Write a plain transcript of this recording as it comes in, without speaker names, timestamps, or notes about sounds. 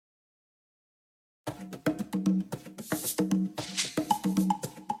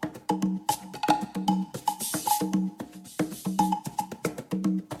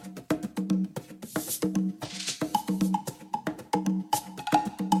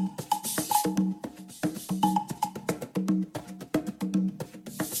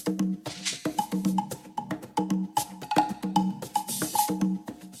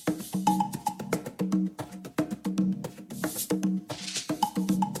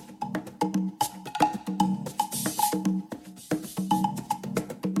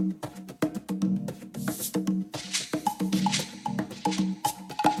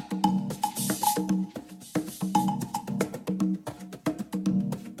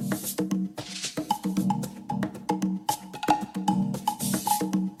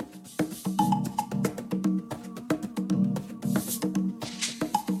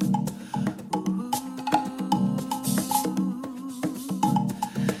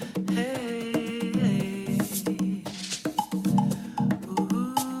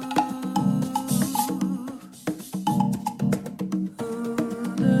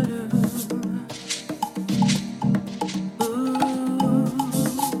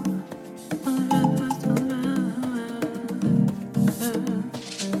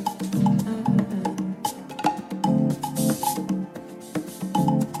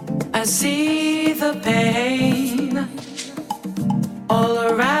I see the pain all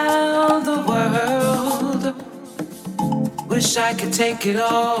around the world. Wish I could take it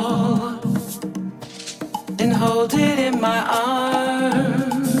all and hold it in my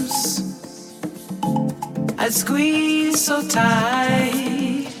arms. I'd squeeze so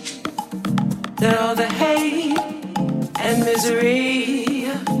tight that all the hate and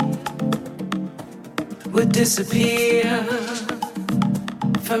misery would disappear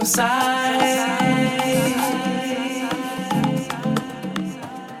from sight.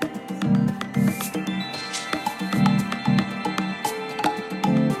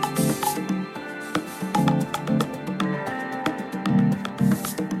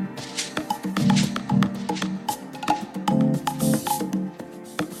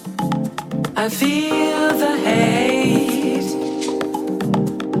 I feel the hate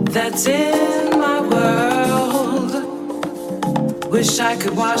that's in my world. Wish I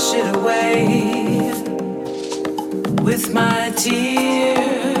could wash it away with my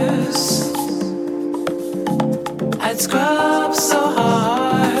tears. I'd scrub so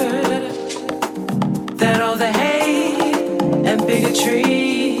hard that all the hate and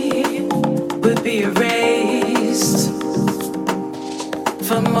bigotry would be erased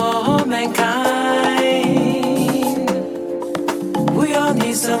from all mankind. We all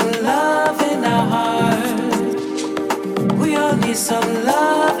need some love in our heart. We all need some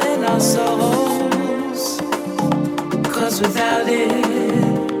love in our souls. 'Cause without it,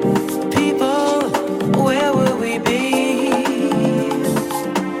 people, where would we be?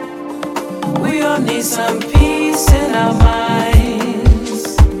 We all need some peace in our minds.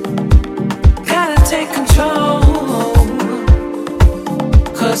 Gotta take control.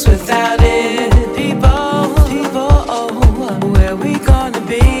 'Cause without it, people, where we gonna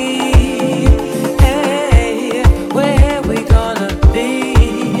be? Hey, where we gonna be?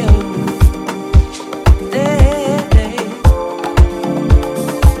 Hey.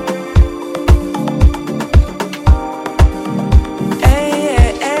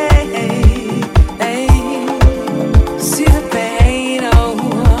 Hey. See the pain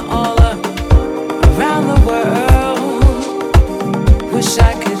all around the world. Wish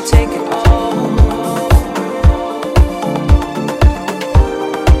I could take it all.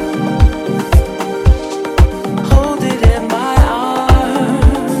 Hold it in my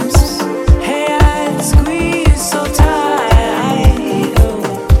arms. Hey, I'd squeeze so tight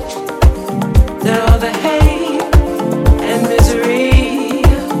that all the hate and misery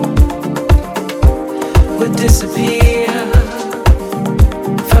would disappear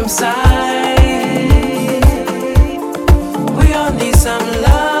from sight. We all need some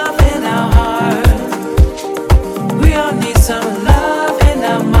love in our heart. We all need some love in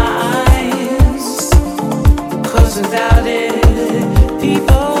our minds. 'Cause without it,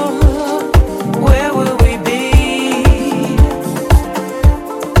 people, where will we be?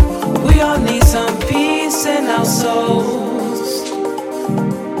 We all need some peace in our souls.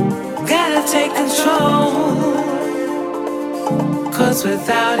 Gotta take control. 'Cause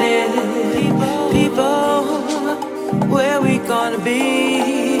without it, people, where we gonna be?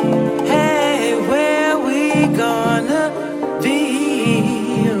 Hey, where we gonna be?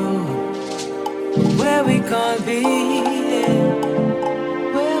 Where we gonna be?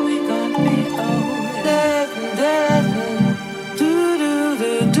 Where we gonna be? Oh, do do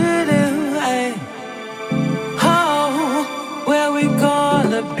do do do. Hey.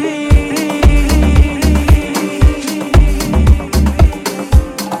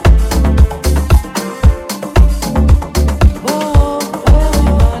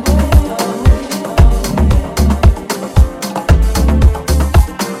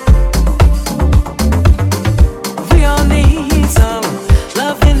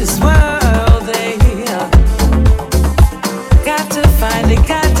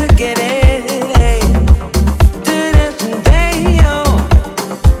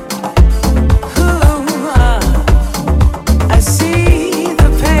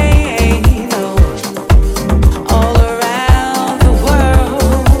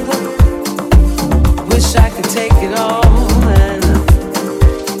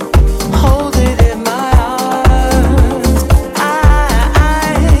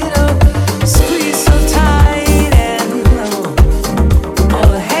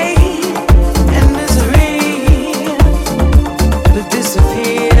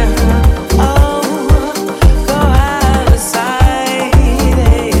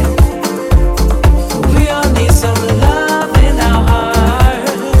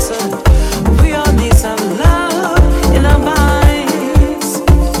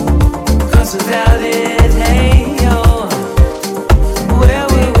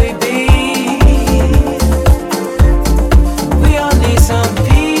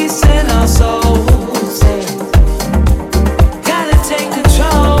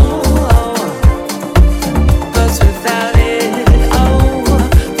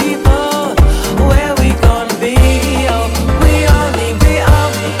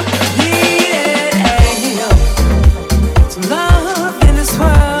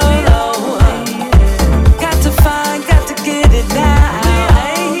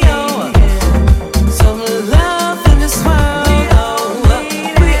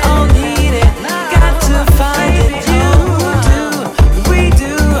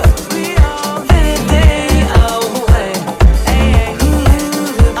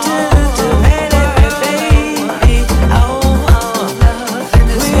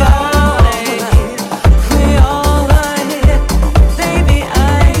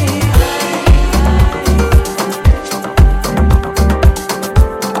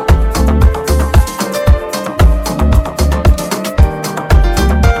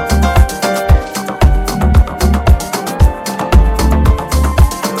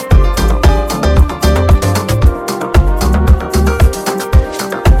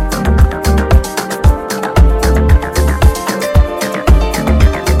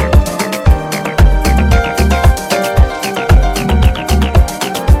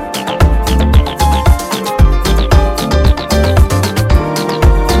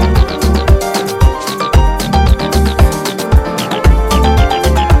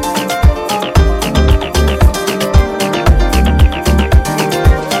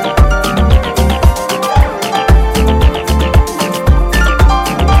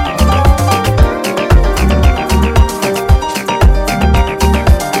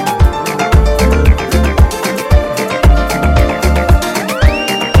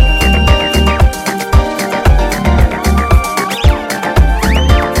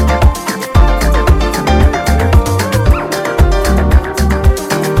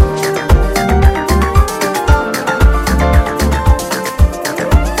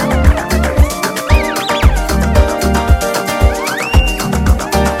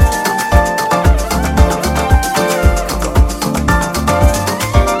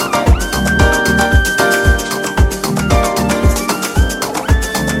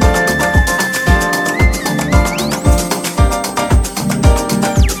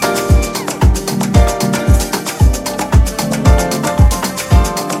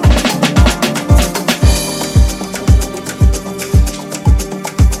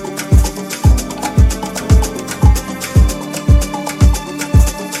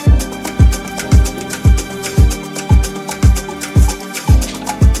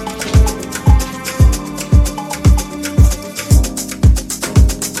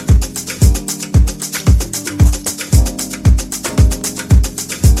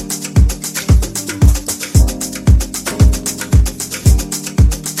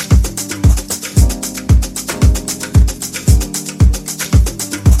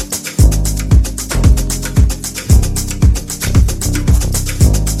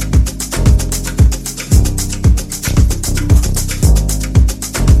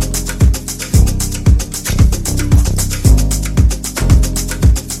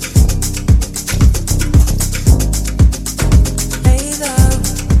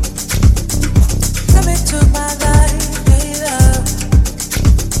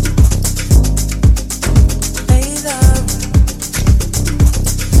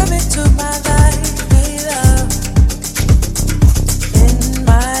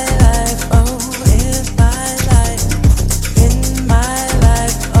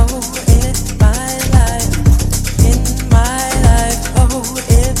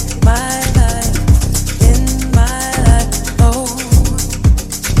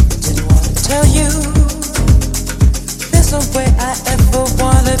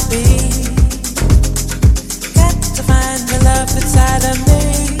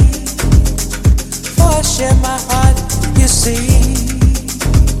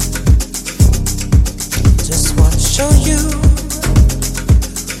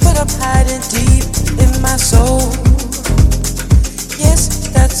 hiding deep in my soul. Yes,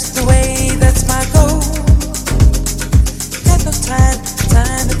 that's the way, that's my goal. Got no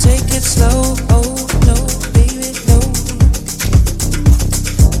time to take it slow. Oh no, baby, no.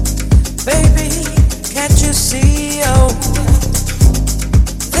 Baby, can't you see? Oh,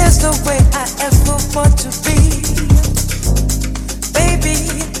 there's no way I ever want to be. Baby,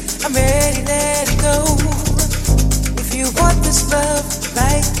 I'm ready, let it go. If you want this love,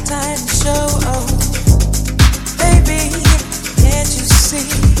 like time to show. Oh, baby, can't you see?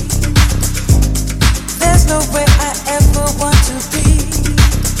 There's no way I ever want to be.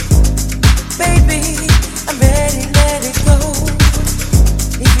 Baby, I'm ready, let it go.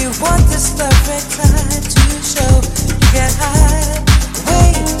 If you want this love, like time to show. You can't hide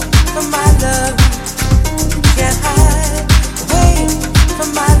away from my love. You can't hide away from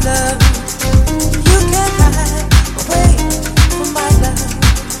my love. You can't hide away from my love.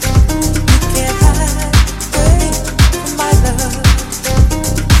 You can't hide away from my love.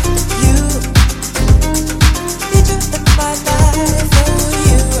 You need you in my life. Oh,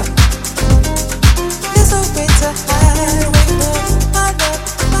 you. There's no way to hide away from my love,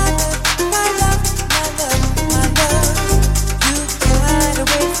 my love, my love, my love, my love. You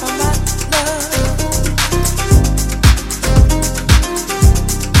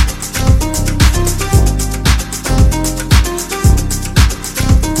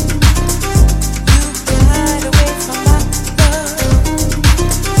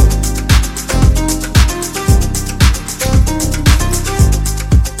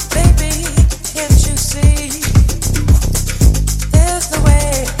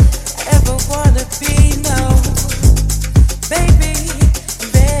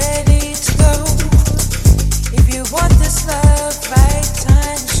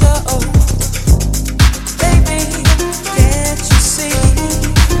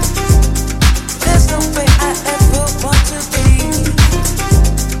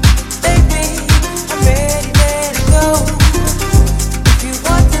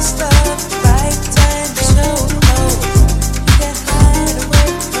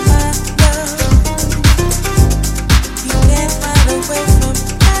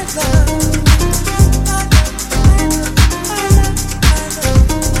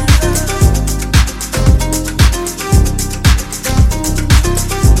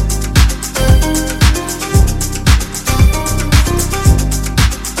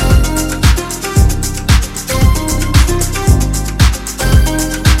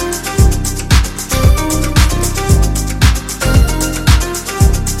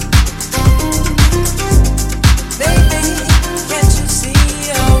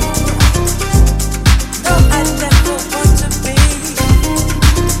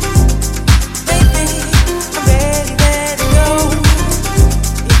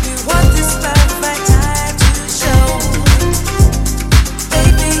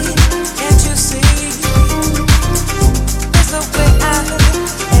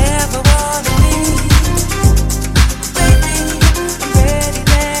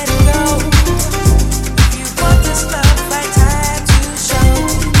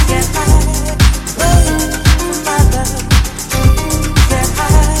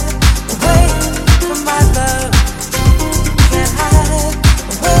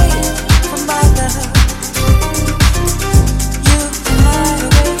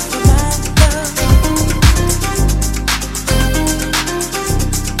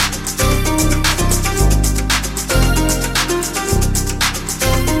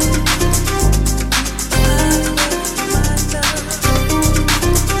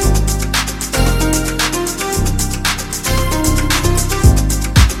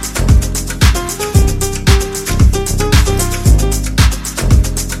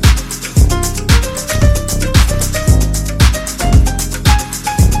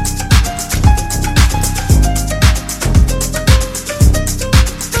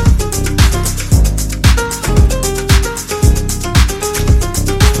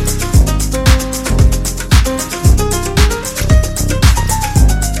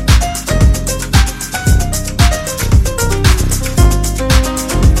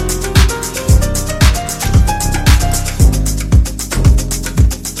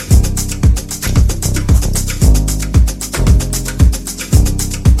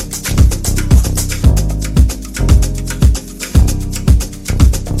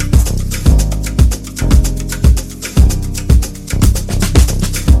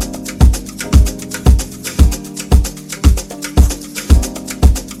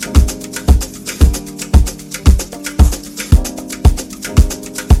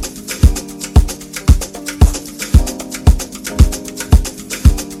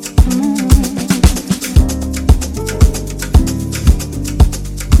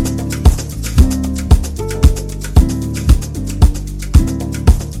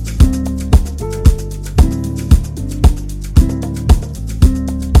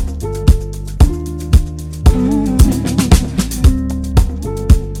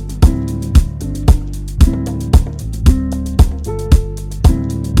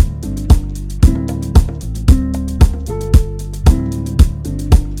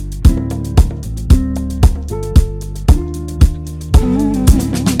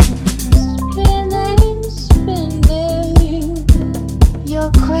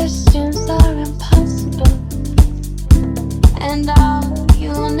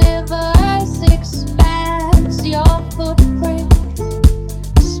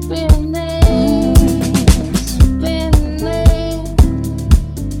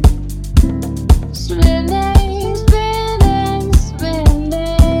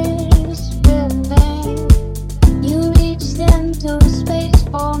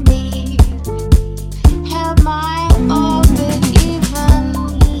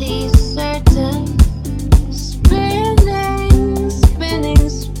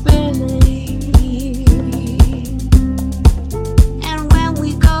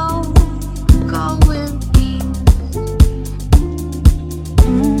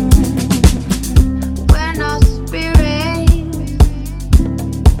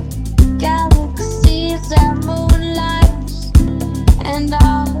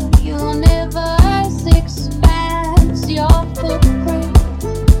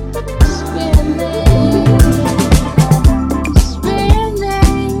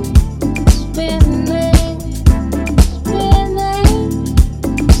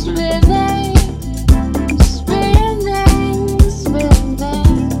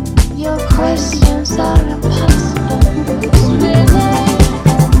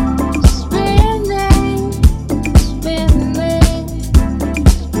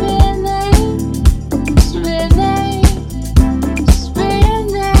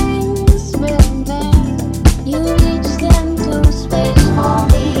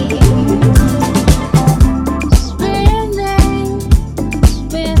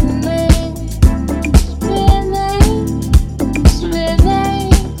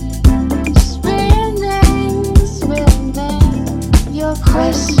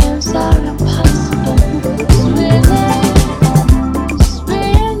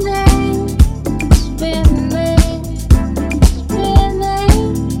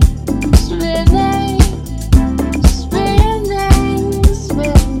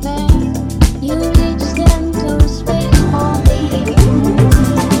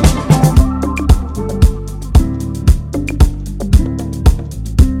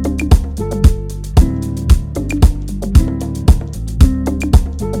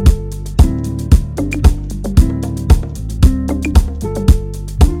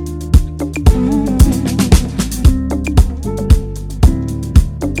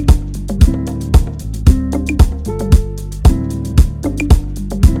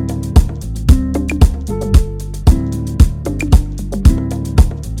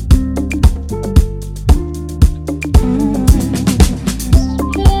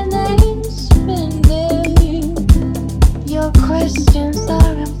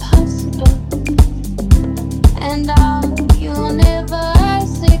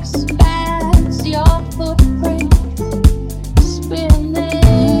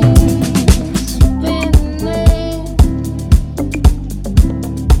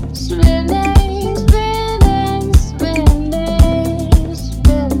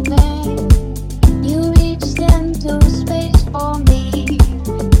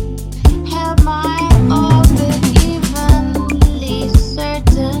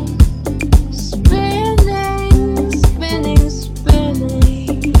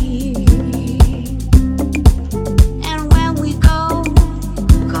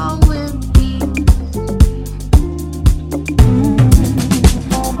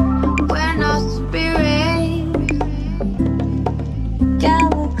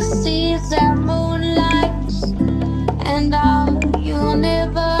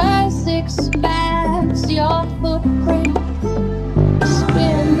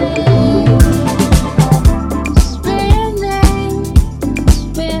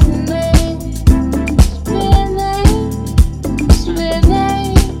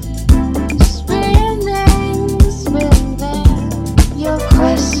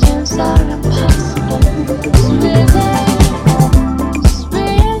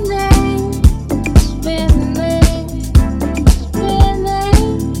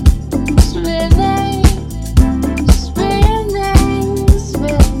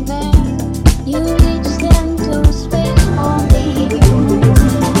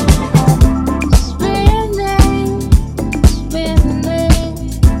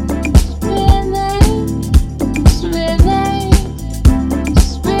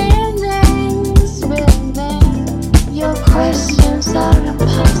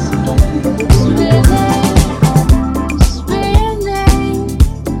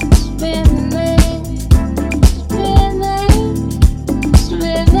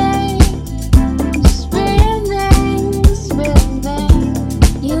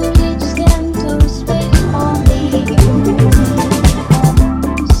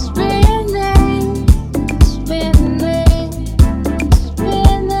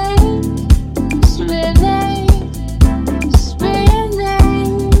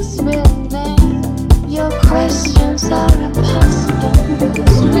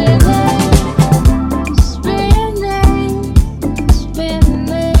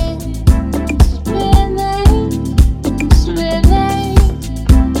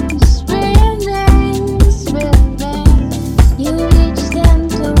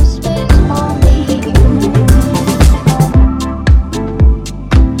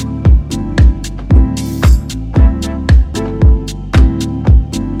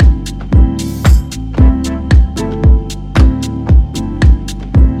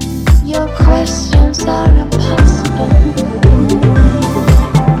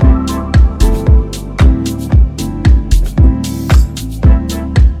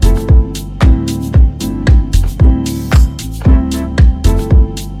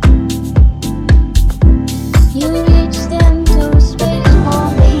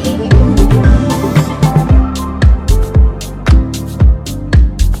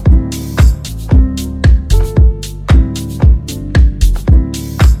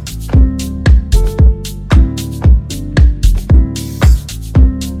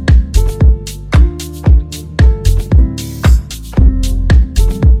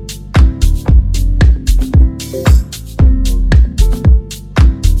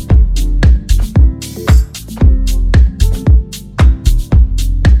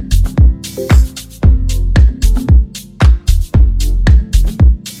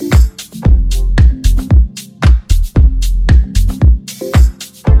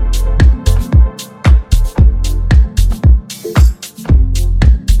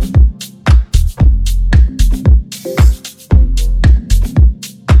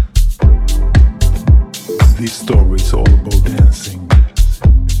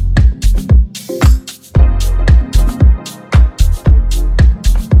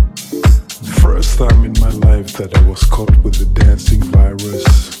time in my life that I was caught with the dancing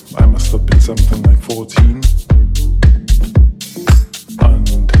virus. I must have been something like 14.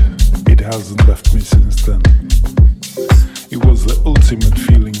 And it hasn't left me since then. It was the ultimate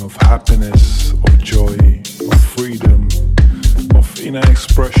feeling of happiness, of joy, of freedom, of inner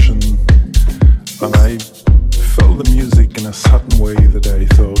expression. And I felt the music in a certain way that I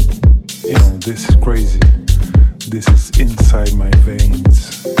thought, this is crazy. This is inside my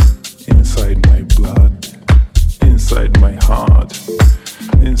veins, inside my blood, inside my heart,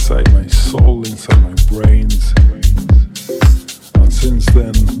 inside my soul, inside my brains. And since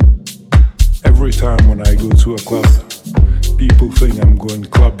then, every time when I go to a club, people think I'm going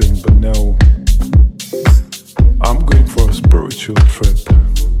clubbing, but no, I'm going for a spiritual trip.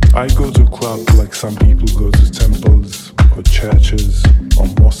 I go to club like some people go to temples or churches or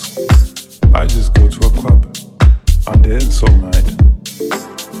mosques. I just go to a club and dance all night.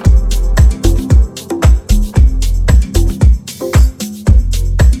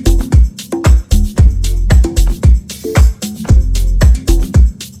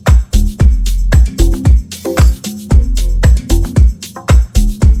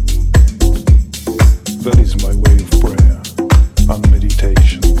 That is my way of prayer and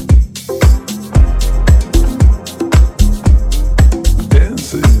meditation.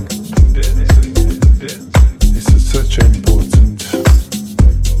 Dancing is such an important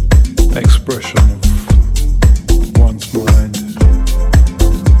expression of one's mind,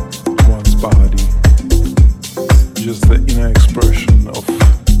 one's body, just the inner expression of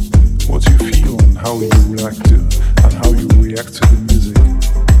what you feel and how you react to the music.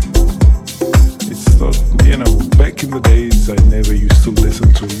 It's not, back in the days I never used to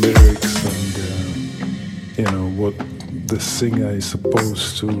listen to lyrics and what the singer is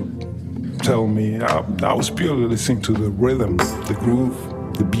supposed to tell me. I was purely listening to the rhythm, the groove,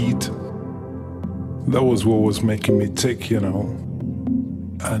 the beat. That was what was making me tick,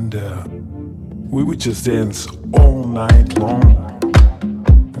 And we would just dance all night long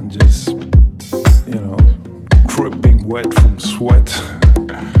and just, dripping wet from sweat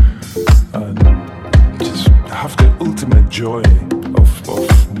and just have the ultimate joy of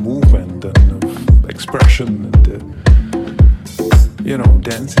movement and of expression. And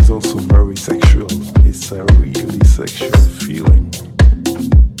dance is also very sexual. It's a really sexual feeling.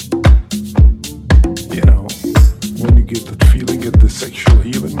 When you get that feeling, get the sexual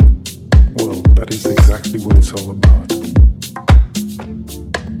healing, well, that is exactly what it's all about.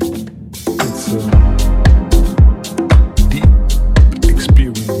 It's a deep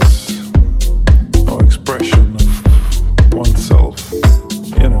experience or expression of oneself.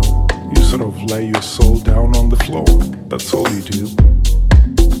 You sort of lay your soul down on the floor. That's all you do.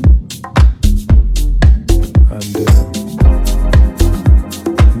 And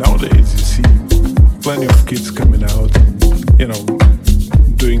nowadays you see plenty of kids coming out and,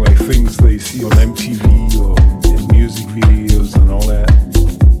 doing like things they see on MTV or in music videos and all that.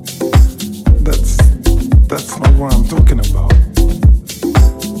 That's not what I'm talking about.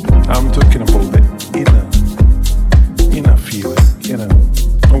 I'm talking about the inner feeling,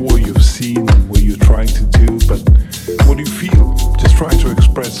 not what you've seen and what you're trying to do, but what do you feel? Just try to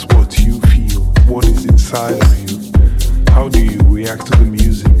express what you feel, what is inside of you. How do you react to the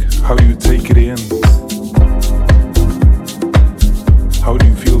music? How do you take it in? How do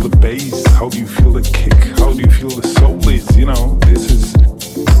you feel the bass? How do you feel the kick? How do you feel the soul is? This is...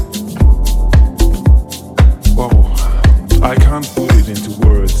 Wow, I can't put it into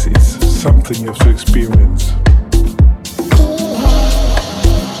words. It's something you have to experience.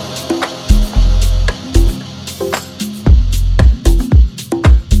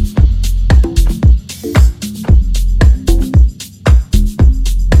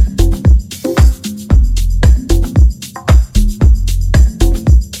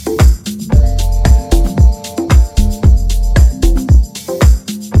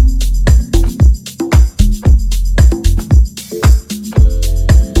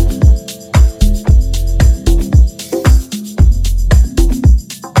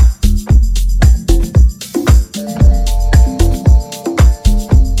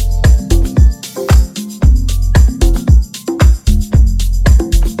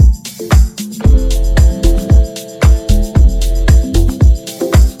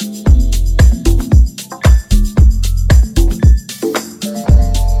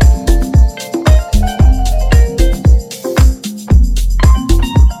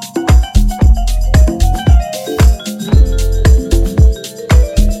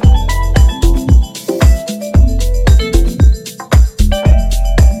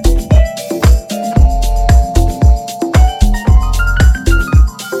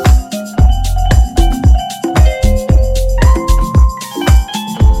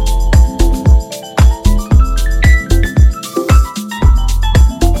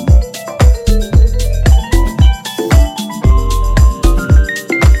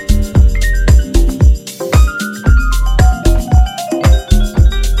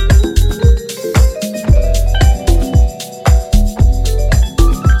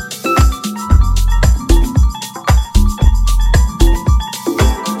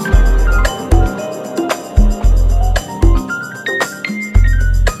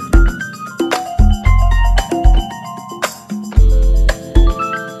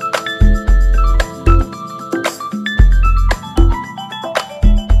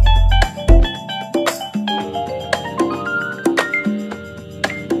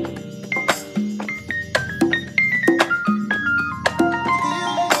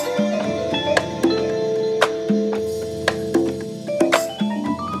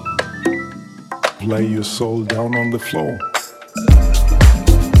 lay your soul down on the floor.